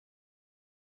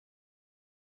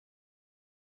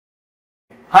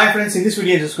Hi friends, in this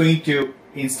video I'm just going to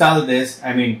install this.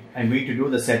 I'm going to do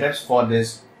the setups for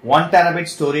this 1TB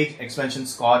storage expansion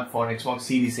card for Xbox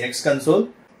Series X console.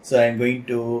 So I'm going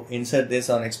to insert this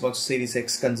on Xbox Series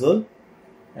X console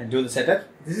and do the setup.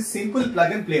 This is simple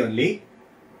plug and play only.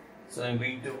 So I'm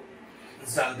going to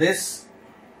install this.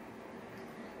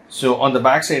 So on the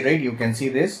back side, right, you can see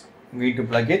this. I'm going to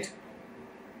plug it.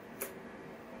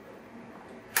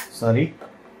 Sorry.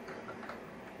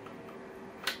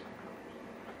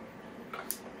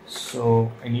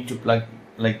 So I need to plug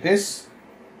like this.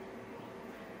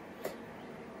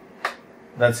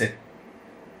 That's it.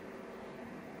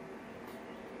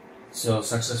 So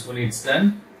successfully it's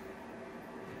done.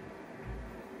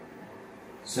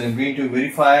 So I'm going to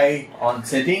verify on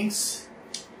settings.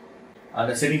 On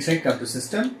the settings side, come to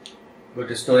system, go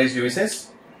to storage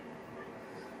devices.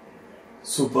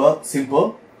 Super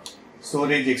simple.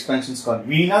 Storage expansions card.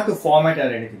 We need not to format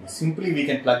or anything. Simply we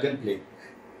can plug and play.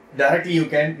 Directly you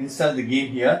can install the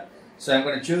game here. So I'm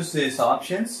going to choose this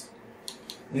options.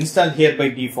 Install here by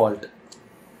default.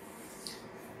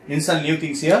 Install new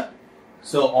things here.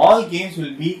 So all games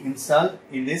will be installed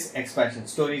in this expansion,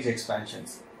 storage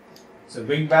expansions. So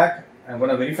going back, I'm going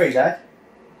to verify that.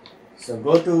 So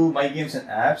go to my games and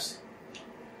apps.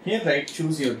 Here right,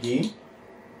 choose your game.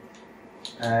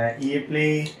 EA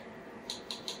Play.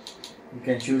 You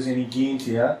can choose any games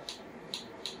here.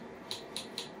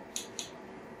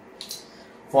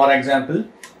 For example,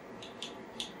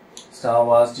 Star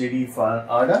Wars Jedi Fallen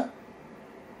Order.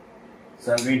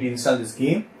 So I'm going to install this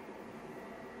game.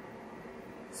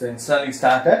 So installing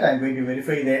started. I'm going to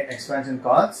verify the expansion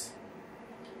cards.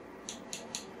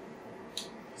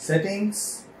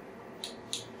 Settings.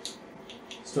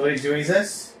 Storage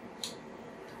devices.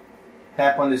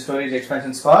 Tap on the storage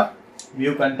expansion card.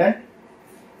 View content.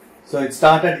 So it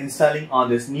started installing on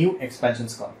this new expansion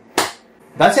card.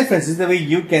 That's it friends, this is the way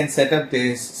you can set up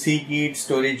this Seagate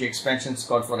storage expansion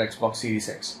card for Xbox Series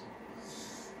X.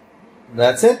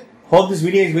 That's it. Hope this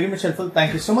video is very much helpful.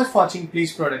 Thank you so much for watching.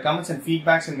 Please provide comments and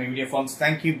feedbacks in my video forms.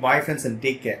 Thank you. Bye friends and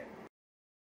take care.